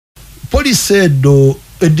police edo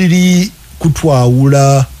ediri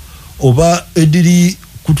kutwawula oba ediri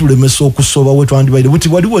kutulemesa okusoba wetwandibaire buti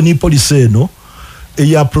waliwo ni police eno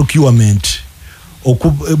eya procurement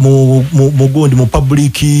mu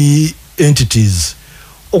public entities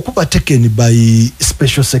okuba taken by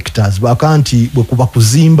special sectors bakanti bwekuba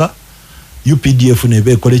kuzimba UPDF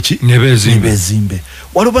nebe kolechi nebezimbe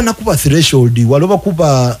waloba nakuba threshold waloba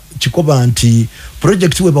kuba chikoba anti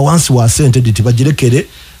project weba once was sent tibajirekere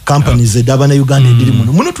companies edaba na Uganda ndiri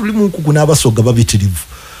muno tulimu kuna abasoga babitirivu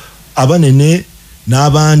abanene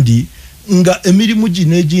n'abandi nga emirimu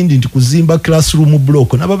ginejindi ndi kuzimba classroom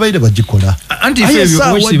block nababaire bagikola anti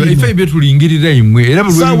ifebyo tulingirira imwe era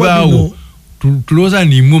bulwawo tuloza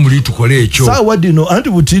ni imwe muri tukole ekyo sawa dino anti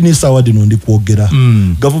butini sawa dino ndi kwogera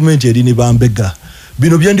government erini bambega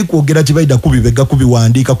bino byendi kwogera kibaida kubibega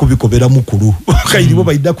kubiwandika kubikobera mukuru kairibo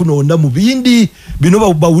baida kunonda mu bindi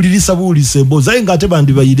bino bawulirisa bulise mboza nga ate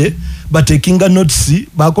bandi bayire batekinga notice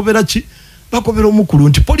bakobera ki bakobera omukuru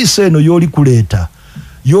nti police eno yoli kuleta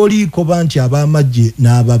yoli kobanti abamaje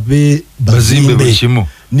n'ababe bazimbe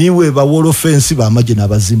niwe ba wall offense bamaje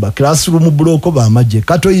n'abazimba classroom block bamaje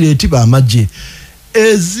katoileti bamaje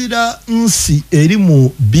ezira nsi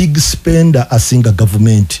erimu big spender asinga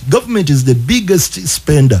government is the biggest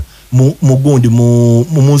spender mu gundi mu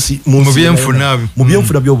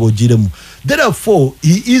byemfuna byobogiremu therefore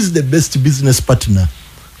he is the best business partner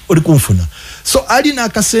oli kumfuna so ali na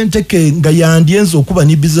akasente ke nga yandienzo okuba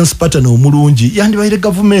ni business partner omulungi yandibaire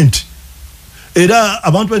government era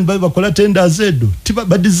abantu bani bakola tenders edo tiba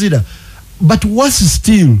badizira but worse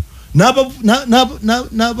still naba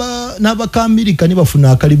America ni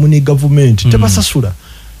bafuna akalimu ni government tebasasula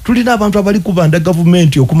tulina abantu abali kubanda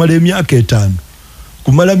government okumala emyaka 5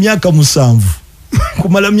 kumala myaka 7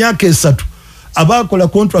 kumala myaka 3 abakola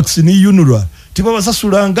contracts ni UNRWA tiba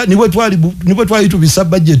basasulanga niwe twali tubisa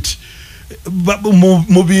budget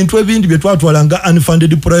mu bintu ebindi byetwatwalanga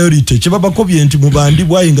unfunded priority kibabako byenti mubandi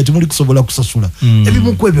bwayinga timuli kusobola kusasula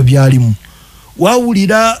ebimu kwebyo byalimu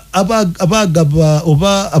wawulira abagaba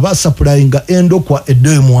oba abasupplyinga endo kwa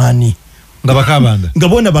edemwani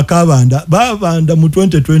ngabona bakabanda babanda mu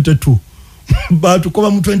 2022 batukoba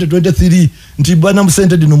mu 2023 nti bana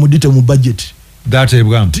musente dino mudite mu budget data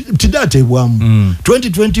ebwamu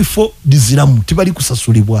 2024 diziramu tibali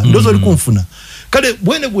kusasulibwa ndozo likumfuna kale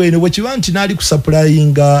bwene wekibanti nali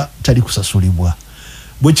kusupplyinga tali kusasulibwa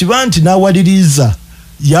bwekibanti nawaliriza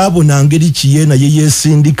yabo nangeri kiyena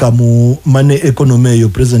yesindika mu money economy eyo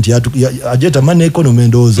president ajeta money economy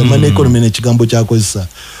ndoza money economy ne kigambo kyakozesa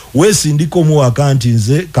wesindika mu account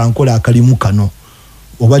nze kankola akalimu kano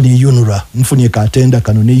oba ni UNRWA mfunye katenda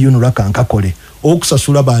kano ni UNRWA kankakole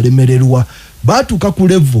okusasula balemererwa batuka ku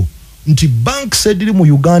level nti bank sediri mu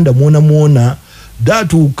Uganda muona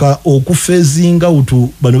datuka okufezinga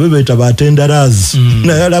utu bano bebeta batenderas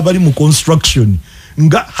na yala bali mu construction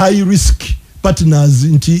nga high risk partners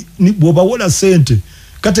nti boba wala sente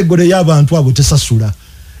category y'abantu abo tesasula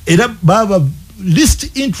era baba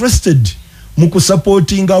least interested mu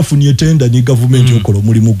supporting afunye tenda ni government yokolo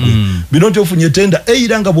muri mugwe binoti ofunye tenda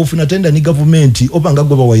eiranga bofuna tenda ni government obanga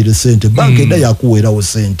goba waire sente bank eda yakuwera o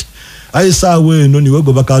sente aisawe no niwe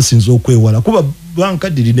goba kasinzo okwewala kuba banka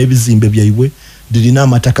diri nebizimbe byaiwe diri na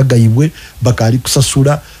mataka gaiwe bakali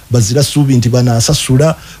kusasula bazira subi nti bana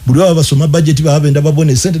asasula buli abasoma budget babenda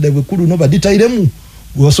babone sente dawe kulu no baditairemu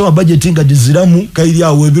wasoma budget nga diziramu kairi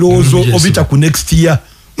awe ebirozo obita ku next year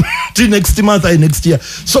ti next month I next year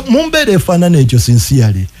so mumbere fana necho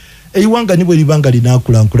sincerely eiwanga nibwe libanga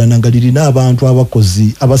linakula nanga lirina abantu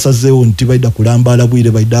abakozi abasazeo nti baida kulambala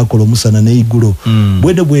bwire baida kola musana ne igulo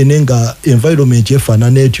bwene nga environment yefana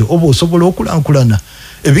netyo obo osobola okulankulana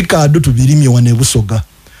ebikado tubirimi wane busoga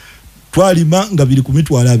twalima nga biri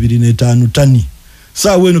kumitwala 25 tani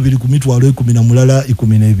sawa eno biri kumitwala 10 mulala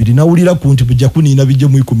 12 nawulira kunti bijja kunina bijje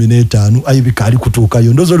mu 15 ayibikali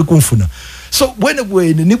kutuukayo ndozo likumfuna so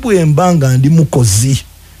bwene nibwe mbanga ndi mukozi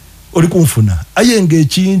oli kumfuna ayenge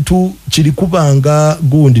ekintu kiri kubanga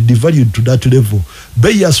gundi devalued to that level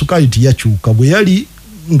bei ya sukali yachuka bwe yali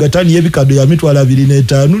ngatali yebikado ya mitwala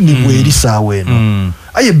 25 nibwe eri sawa eno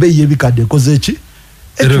aye bei yebikade kozechi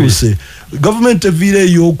etuse government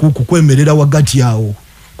evire yo kukwemerera wagati yawo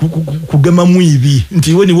kugema mwibi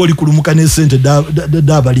nti weni woli kulumuka ne sente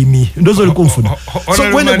da balimi ndozo likumfuna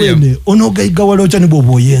so bwene onogaiga walo chani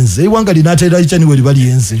bobo yenze iwanga linatera chani wali bali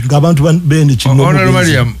yenze ngabantu bene kino Honorable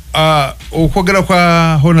Mariam okwogera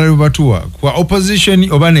kwa Honorable Batuwa kwa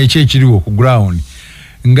opposition obana ekiriwo ku ground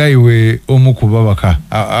ngaiwe omukubabaka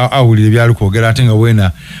awulire byali kwogera atenga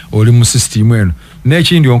wena oli mu system eno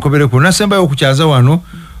n'ekindi onkobere ku nasemba okukyaza wano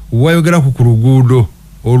wayogera ku kurugudo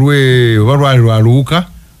olwe obalwali lwaluka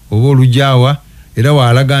oba olujawa era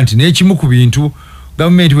waalaga nti n'ekimu ku bintu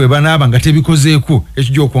gavumenti bwe banaaba nga tebikozeeko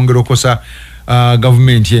ekijja okwongera okosa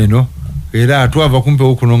gavumenti eno era twava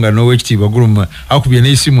kumpewo kuno nga n'owekitiibwa Guluma akubye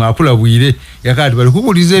n'esimu akulabwire yakati bali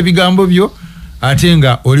kukuliza ebigambo byo ate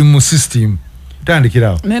nga oli mu system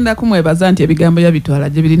tandikirawo nenda kumwebaza nti ebigambo yabitwala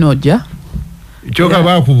gye birina ojja kyoka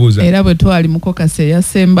baakubuuza era bwe twali mu kokasi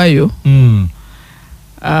eyasembayo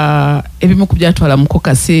ebimu ku byatwala mu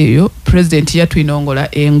kokasi eyo pulezidenti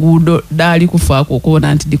yatwinongola enguudo daali kufaako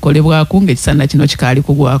okubona nti dikolebwako ng'ekisanda kino kikaali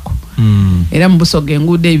kugwako era mu Busoga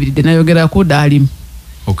enguudo ebiri denayogerako daalimu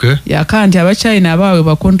yaka nti abachina abawe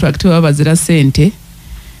ba contract baba bazira sente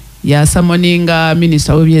yasamoninga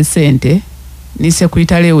minisita w'ebyesente ni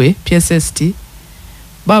secretary we PSST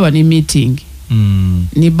baba ni meeting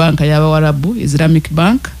ni banka y'Abawarabu Islamic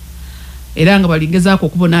Bank era nga balingezaako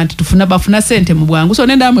okubona nti bafuna sente mu bwangu so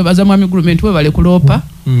nenda amwe baza mwami Gulumenti we bale kulopa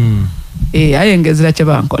ayengezera kye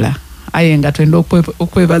bankola ayenga twenda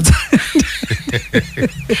okwebaza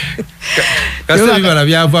kasebe bala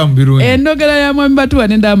byava mu birungi endogera ya mwami Batuwa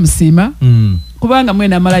nenda amusima kubanga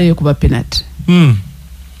mwena amalayo kuba penalty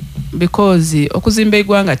because okuzimba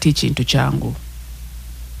igwanga ti kintu kyangu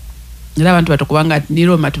era abantu batokubanga ni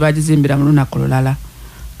Roma tubagizimbira mu lunaku lulala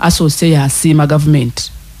asose ya sima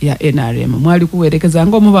government ya NRM mwali kuwerekeza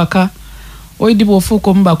ngo mubaka oidi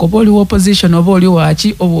bofuko mbako boli opposition oboli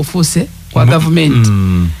wachi obofuse kwa government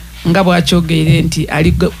ngabo achogeire nti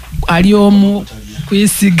ali omu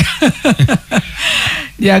kwisiga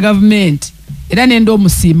ya government era nendo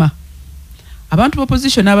musima abantu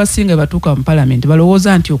opposition abasinga batuka mu parliament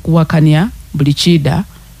balowooza nti okuwakanya buli chida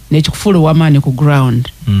n'ekikufulu wamani ku ground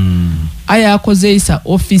aya akozeisa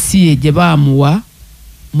ofisi ye gye baamuwa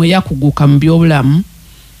mwe yakuguka mu byobulamu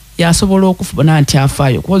yasobola okufuna nti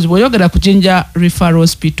afaayo kuba bw'oyogera ku Jinja Referral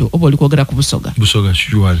Hospital oba oli kwogera ku Busoga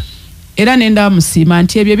shuwale era nenda amusiima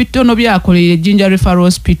nti ebyo bitono byakolere Jinja Referral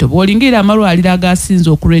Hospital bw'olingira amalwaliro agasinze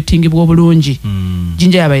okuratingibwa obulungi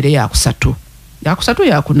Jinja yabaire yakusatu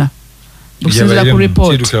yakuna bukusinzira ku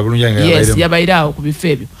report yes yabaire awo ku bifo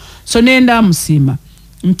ebyo so nenda amusiima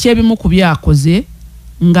nti ebimu ku byakoze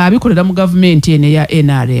ng'abikolera mu gavumenti ene ya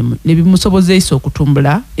NRM ne bimusobozeisa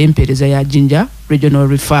okutumbula empeereza ya Jinja Regional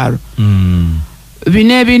Referral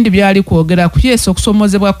bino ebindi byali kwogera ku yesu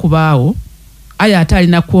okusomozebwa kubaawo aya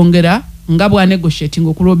atalina kwongera nga bwa negotiating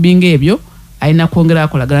okulobinga ebyo alina kwongera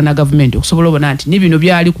akolagana na gavumenti okusobola obona nti nibino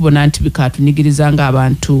byali kubona nti bikatunigiriza nga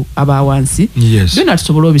abantu abawansi byonna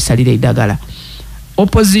tusobola obisalira eddagala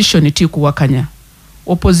opposition ti kuwakanya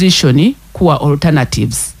opposition kuwa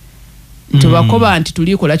alternatives tubakoba nti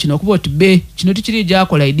tulikola kino kuba otibe kino tikiri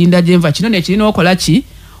gyakola idinda gyenva kino nekirina okola ki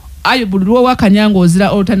ayo bulirwo wakanyanga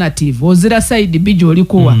ozira alternative ozira side bijo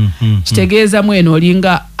olikuwa kitegeeza mweno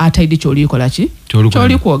olinga ataidi kyolikola ki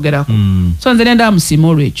kyoli kwogerako so nze nenda amusima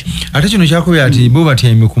olwekyo ate kino kyakubya ati bo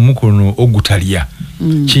batyame ku mukono ogutalya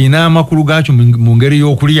kina amakulu gaakyo mu ngeri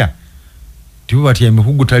y'okulya tibo batyame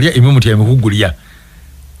kugutalya ime mutyame kugulya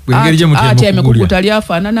ati kugutalya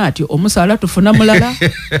afaanana ati omusala tufuna mulala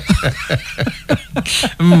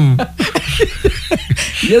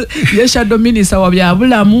yeshado minisa wa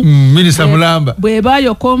byabulamu minisa mulamba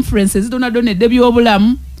bwebayo conferences donadonedde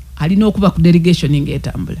byobulamu alina okuba ku delegation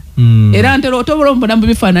ng'etambula era ntero otobola mbona mu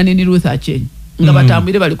bifaanani ni Ruth Achenyi nga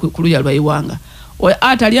batambwire bali ku luya lwayiwanga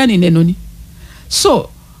atalyani nenoni so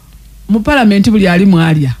mu parliament buli ali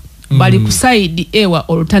mwalya bali ku side ewa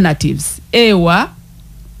alternatives ewa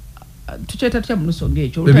tucheta tya mulusonge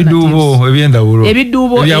ekyo ebiduubo ebyendawulo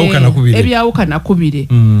ebyawukana kubire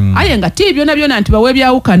aye nga ti byona byona nti bawe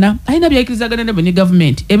byawukana ayina byakirizagana ne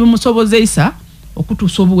government ebimusobozeisa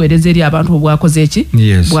okutuusa obuweereza eri abantu obwakoze eki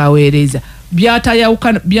bwaweereza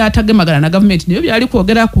byatagemagana na government niyo byali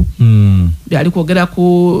kwogeraku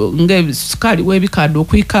sukali w'ebikadde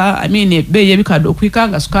okwika ebbeeyi ebikadde okwika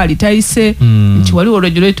nga sukali tayise nti waliwo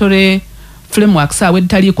regulatory frameworks awe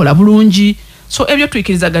editalikola bulungi so ebyo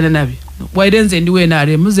tuikirizagana nabyo wairenze ndiwe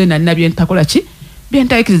NRM ze nabyo ntakola ki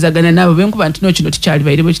byentayikirizagana nabo benkuba nti no kino tikyali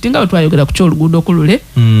baire bwe kitinga twayogera ku kyoluguudo kulule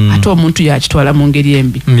ate omuntu yakitwala mu ngeri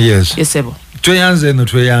embi yesebo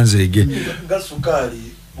tweyanze ege gasukali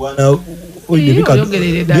bwana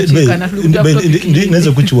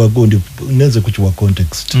neze kuchiwa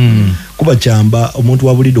context kuba kyamba omuntu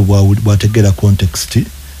wabulido bwategera context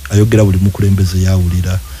ayogera buli mukulembeze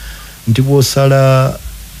yawulira nti bwosala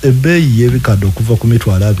ebbeeyi y'ebikadde okuva ku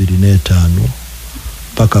mitwalo 25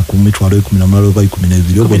 paka ku mitwalo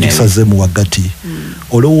 18 oba ogisazeemu wagati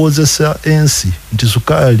olowoozesa ensi nti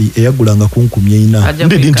sukaali eyagulanga ku 4,000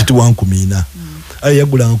 ndidi nti tiwa 4,000 aye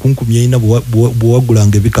yagulanga ku 4,000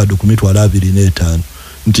 bwewagulanga ebikadde ku mitwalo 25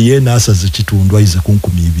 nti ye naasaze kitundu ayize ku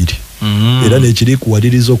 2,000 era nekiri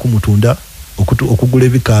kuwaliriza okumutunda okugula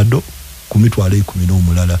ebikaado ku mitwalo 10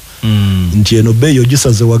 n'omulala nti eno beeyi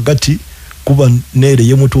ogisaze wagati kuba nere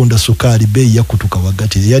ye mutunda sukali beeyi yakutuka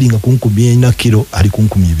wagati yalinga ku 10 kilo ali ku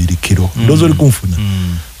 20 kilo ndozo oli kunfuna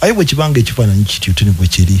ayo bwe kibanga ekifaananyi kityo tini bwe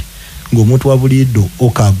kiri ng'omuntu wa buliido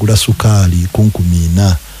okagula sukali ku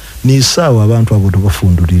 10 ni sawa abantu abo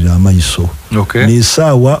tubafundulira amaiso ni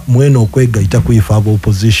sawa mweno okwegayita kuifa abo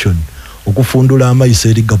opposition okufundula amaiso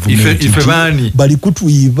eri government bali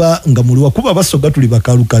kutuiba nga muliwa kuba basoga tuli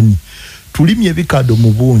bakalukani tulimye ebikaado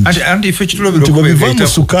mu bungi andi ife kitulobero kubega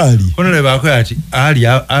sukali onole bakoya ati ali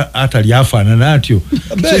atali afana natyo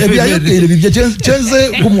ebyayogere bibye chenze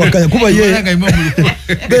kumwakanya kuba ye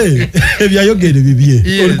ebyayogere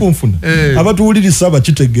bibye oli kunfuna abatuwulirisa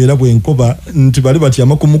bakitegeera bwenkoba nti bali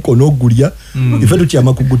batyama ku mukono ogulya ife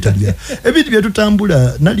tutyama kugutalya ebintu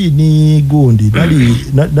byetutambula nali ni gundi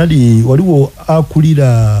nali waliwo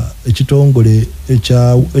akulira ekitongole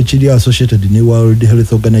ekiri associated ne World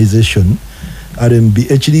Health Organization RMB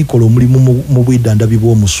ekiri kola omulimu mu bwidandabi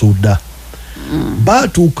bw'omusuuda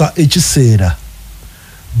batuuka ekiseera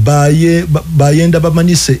bayenda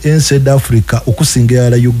bamanise ensi Africa okusinga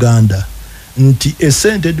yala Uganda nti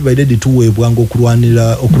esente divided tuweebwanga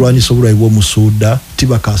okulwanisa obulwayi bw'omusuuda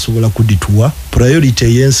tibakasobola kudituwa priority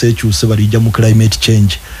yensi ekyuse balijja mu climate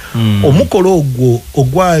change omukolo ogwo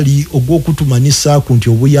ogwali ogw'okutumanisa nti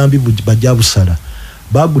obuyambi bajja busala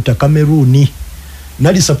baguta Cameroon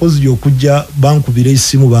nali suppose okujja bankubira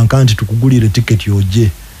isimu bankanti tukugulire ticket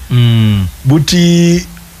yoje buti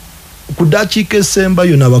kudakika esemba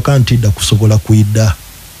yona bakantidda kusobola kuidda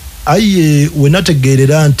aye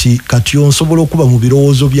wenategeerera nti kati onsobola okuba mu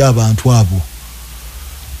birowoozo by'abantu abo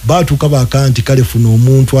batuuka bakanti kale funa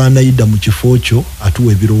omuntu anayidda mu kifo kyo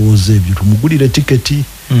atuwa ebirowoozo ebyo tumugulire tiketi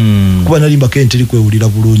kuba nalimba kentiri kwewulira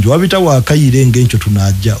bulungi wabita wakayire ng'ekyo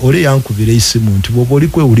tunajja ole yankubira isimu nti bw'oba oli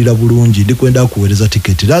kwewulira bulungi ndikwenda kuweereza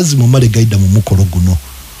tiketi lazima omale gayidda mu mukolo guno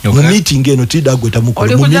mu meeting eno tidda agweta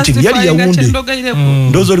mukolo mu meeting yali yawunde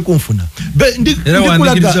ndozo oli kunfuna be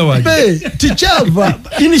tikyava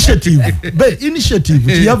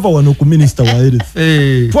initiative tiyava wano ku minister wa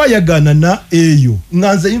health twayagana na eyo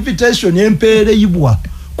nganze invitation empeereyibwa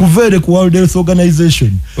kuvere ku World Health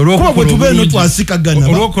Organization kuba bwe tubeno twasikagana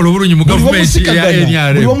olwokolo obulungi mu government ya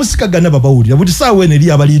NRM buli omusikagana babawulira buti saawe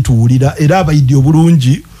neri abalituwulira era abayidi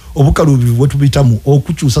obulungi obukalubivu bwe tubitamu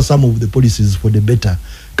okukyusa some of the policies for the better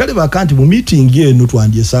kale bakanti mu meeting eno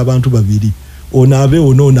twandyesa abantu babiri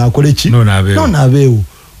onaabeewo nonaakole ki nonaabeewo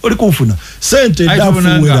oli kunfuna sente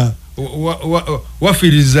dafuwera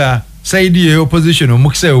wafiriza saidi ye opposition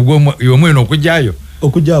omukisa yomweno okujjayo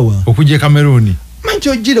okujja Cameroon manti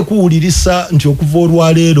ojjire kuwulirisa nti okuva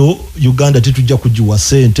olwaleero Uganda tetujja kujiwa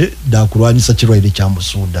sente dakulwanisa kirwaire kya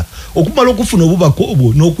musuuda okumala okufuna obubaka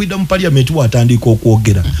obwo n'okwida mu parliament watandika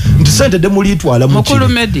okwogera nti sente demulitwala mu kino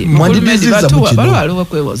mwandidiziza mu kino balwaliwo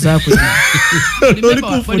kwewoza kuja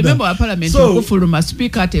remember wa parliament okufuluma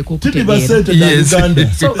speaker ateeka okutegeera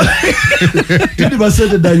tindi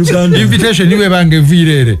basente da Uganda invitation iwe bange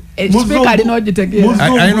virere speaker alina ogitegeera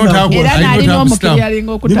era nalina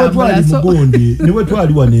omukiriyalinga okutambula so niwe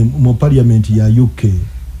twali wane mu parliament ya UK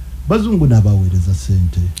bazungu nabaweereza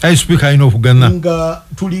sente I speak I know kugana nga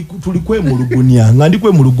tuli kwemulugunya nga ndi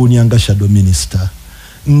kwemulugunya nga shadow minister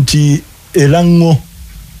nti elango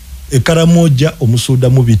ekaramoja omusuuda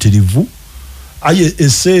mubitirivu aye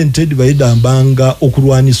esente dibayidambanga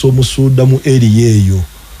okulwanisa omusuuda mu area eyo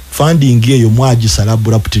funding eyo mwagisala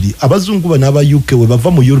abruptly abazungu bana aba UK we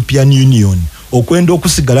bava mu European Union okwenda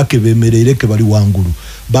okusigala ke bemerere ke bali wangulu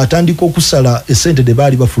batandika okusala esente de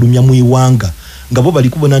bali bafulumya mu iwanga ngabo bali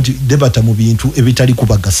kubona nti debata mu bintu ebitali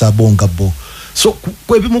kubagasa bonga bo so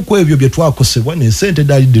kwebimu kwebyo bye twakosebwa ne sente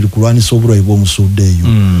dali diri kulwanisa obulwayi bw'omusuuda eyo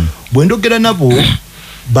bwendogera nabo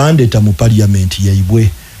bandeta mu parliament yaibwe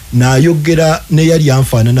nayogera ne yali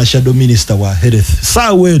anfaana na shadow minister wa health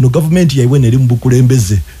saawe no government yaibwe neri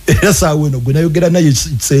mbukulembeze era saawe no gwe nayogera naye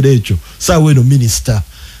kiseera ekyo saawe no minister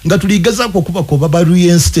nga tuligezaako kubako baba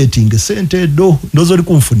reinstating sente ndozo oli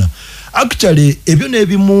kunfuna actually ebyo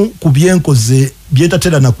n'ebimu ku byenkoze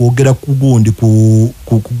byetatera na kwogera kugundi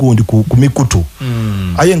ku mikutu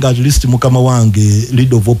aye nga at least mukama wange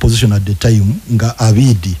leader of opposition at the time nga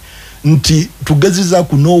abidi nti tugeziza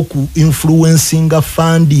kunoku influencing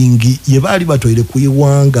funding ye bali batoire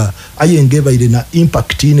kuyiwanga aye ngebaire na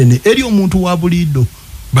impact inene eri omuntu wa bulido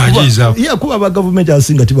bajiza ya kuba ba government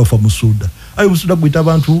asinga tibafa musuuda ayo musuuda gwita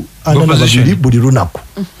abantu anana babiri buli lunaku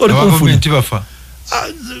oli kunfuna tibafa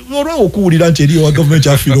olwa okuwulira nti eri wa government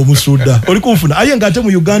afira omusuuda oli kunfuna aye nga ate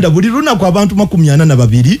mu Uganda buli lunaku abantu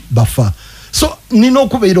 42 bafa so nina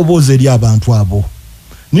okubeera oboozi eri abantu abo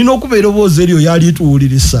nina okubeera oboozi eryo yali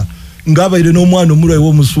tuwulirisa ng'abaire n'omwana omulwayi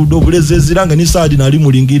w'omusuudo obulezi eziranga ni saadi nali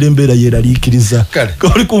mulingira embeera yeraliikiriza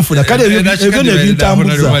oli kunfuna kale ebyo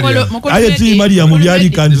nebintambuza aye ti Mariam byali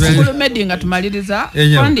kandisire medi nga tumaliriza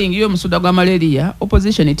funding y'omusuuda gwa malaria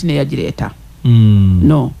opposition etine yagireeta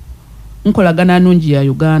no nkolagana nungi ya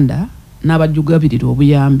Uganda n'abajugabirira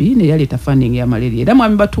obuyambi ne yaleeta funding ya malaria era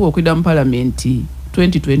mwami Batuwa okwida mu parliament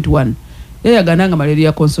 2021 yayagana nga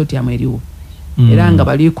malaria consortium eriwo era nga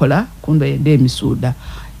balikola kundo yende emisuuda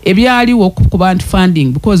ebyaliwo kuba anti funding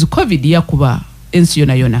because covid yakuba ensi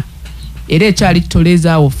yona era ekyali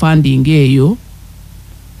kitolezaawo funding eyo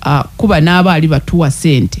kuba n'abaali batuwa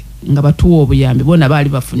sente nga batuwa obuyambi bona baali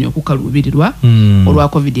bafunye okukaluubirirwa olwa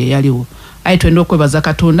covid eyaliwo aye twenda okwebaza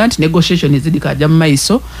Katonda nti negotiation ezidi kaja mu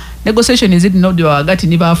maiso negotiation ezidi nodi wagati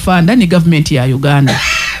ni bafanda ni government ya Uganda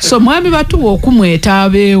so mwami Batuwa okumweta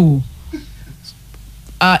abeewo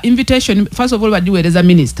invitation first of all bajiwereza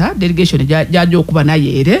minister delegation jajo okuba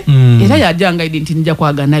naye era yajanga identi nija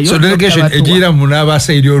kwaga nayo so delegation ejira munaba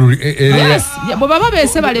saidi oru yes baba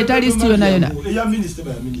bese baleta list yona ya minister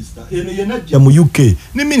eno yenajja mu UK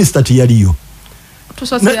ni minister tiyaliyo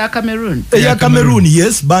tusose ya Cameroon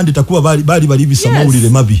yes bandi takuba bali bisamawulire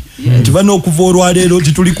mabi nti bano okuvorwa lero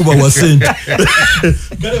tituli kuba wa sente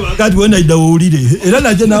gale wakati wena idawulire era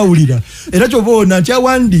naje nawulira era kyobona nti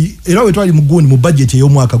awandi era we twali muguni mu budget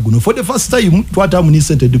y'omwaka guno for the first time twatamu ni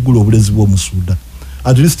sente diggulo obulezi bwo musuda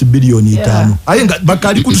at least billion 5 aye nga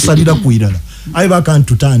bakali kutusalira kuirala aye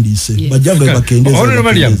bakantutandise bajanga bakendeza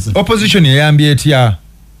opposition yayambye etya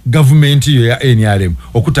government yo ya NRM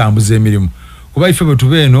okutambuza emirimu kuba ife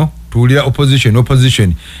betubeeno tuulira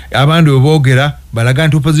opposition abantu obogera balaga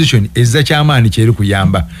nti opposition ezza kyamaani kyeri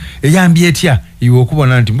kuyamba eyambye etya iwe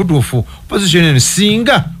okubona nti mbutuufu opposition eno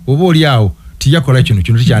singa oba oli awo tiyakola kino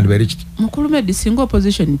tikyandibaire kiti mukulu Medi singa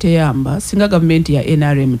opposition teyamba singa government ya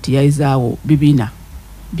NRM tiyayizaawo bibina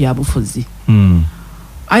bya bufuzi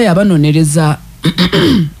aye abanonereza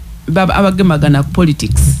abagemagana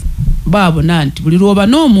politics baabona nti buli lwoba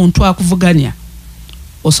n'omuntu akuvuganya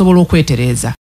osobola okwetereza